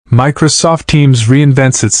Microsoft Teams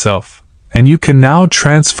reinvents itself, and you can now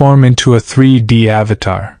transform into a 3D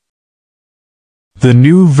avatar. The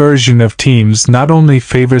new version of Teams not only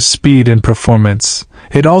favors speed and performance,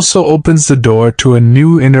 it also opens the door to a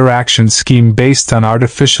new interaction scheme based on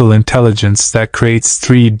artificial intelligence that creates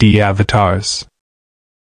 3D avatars.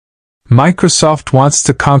 Microsoft wants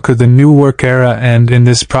to conquer the new work era and, in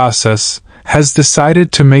this process, has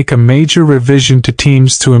decided to make a major revision to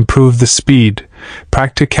Teams to improve the speed,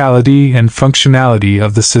 practicality, and functionality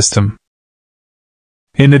of the system.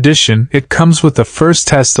 In addition, it comes with the first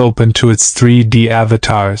test open to its 3D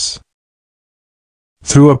avatars.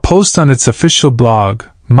 Through a post on its official blog,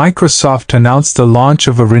 Microsoft announced the launch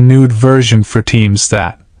of a renewed version for Teams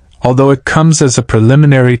that, although it comes as a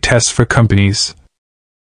preliminary test for companies,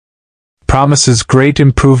 promises great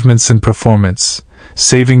improvements in performance,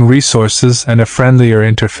 saving resources and a friendlier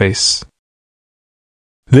interface.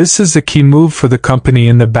 This is a key move for the company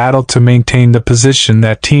in the battle to maintain the position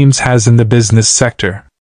that Teams has in the business sector.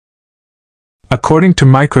 According to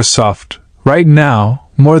Microsoft, right now,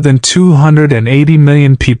 more than 280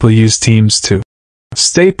 million people use Teams to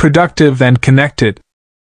stay productive and connected.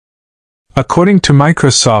 According to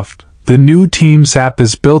Microsoft, the new Teams app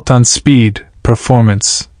is built on speed,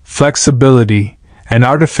 performance, flexibility, and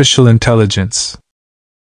artificial intelligence.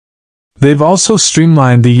 They've also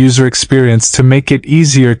streamlined the user experience to make it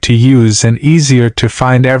easier to use and easier to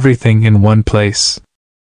find everything in one place.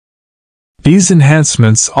 These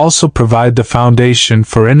enhancements also provide the foundation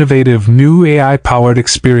for innovative new AI-powered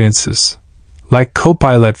experiences, like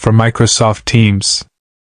Copilot for Microsoft Teams.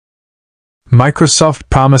 Microsoft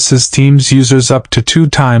promises Teams users up to 2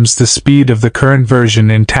 times the speed of the current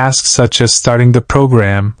version in tasks such as starting the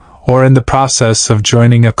program or in the process of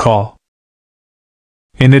joining a call.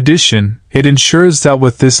 In addition, it ensures that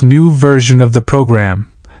with this new version of the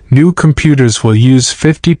program, new computers will use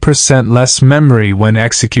 50% less memory when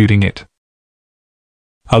executing it.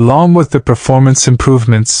 Along with the performance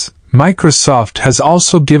improvements, Microsoft has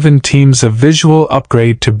also given Teams a visual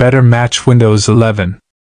upgrade to better match Windows 11.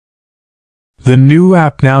 The new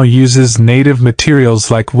app now uses native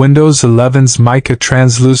materials like Windows 11's mica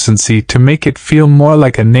translucency to make it feel more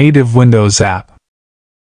like a native Windows app.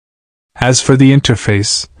 As for the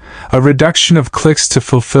interface, a reduction of clicks to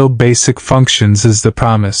fulfill basic functions is the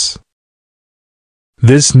promise.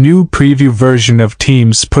 This new preview version of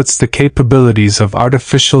Teams puts the capabilities of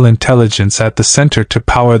artificial intelligence at the center to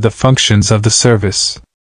power the functions of the service.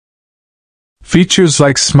 Features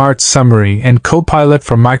like Smart Summary and Copilot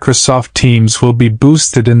for Microsoft Teams will be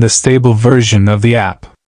boosted in the stable version of the app.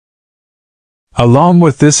 Along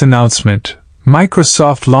with this announcement,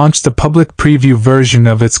 Microsoft launched a public preview version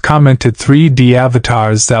of its commented 3D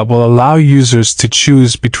avatars that will allow users to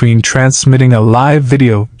choose between transmitting a live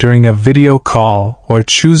video during a video call or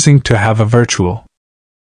choosing to have a virtual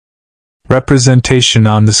representation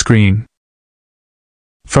on the screen.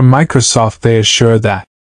 From Microsoft, they assure that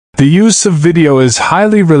the use of video is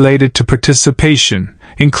highly related to participation,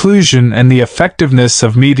 inclusion, and the effectiveness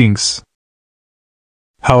of meetings.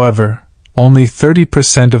 However, only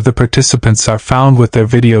 30% of the participants are found with their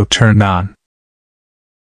video turned on.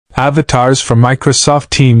 Avatars for Microsoft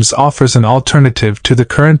Teams offers an alternative to the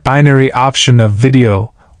current binary option of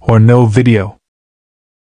video or no video.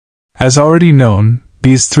 As already known,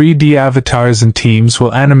 these 3D avatars in Teams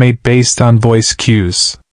will animate based on voice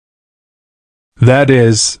cues. That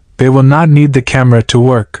is, they will not need the camera to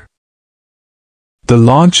work. The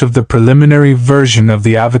launch of the preliminary version of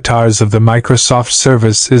the avatars of the Microsoft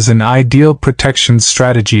service is an ideal protection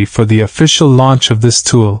strategy for the official launch of this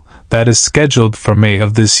tool that is scheduled for May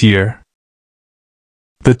of this year.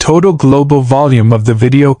 The total global volume of the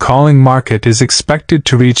video calling market is expected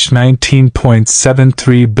to reach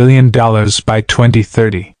 $19.73 billion by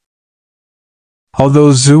 2030.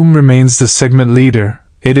 Although Zoom remains the segment leader,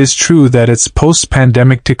 it is true that its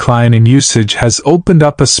post-pandemic decline in usage has opened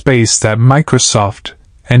up a space that Microsoft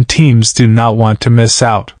and Teams do not want to miss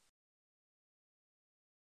out.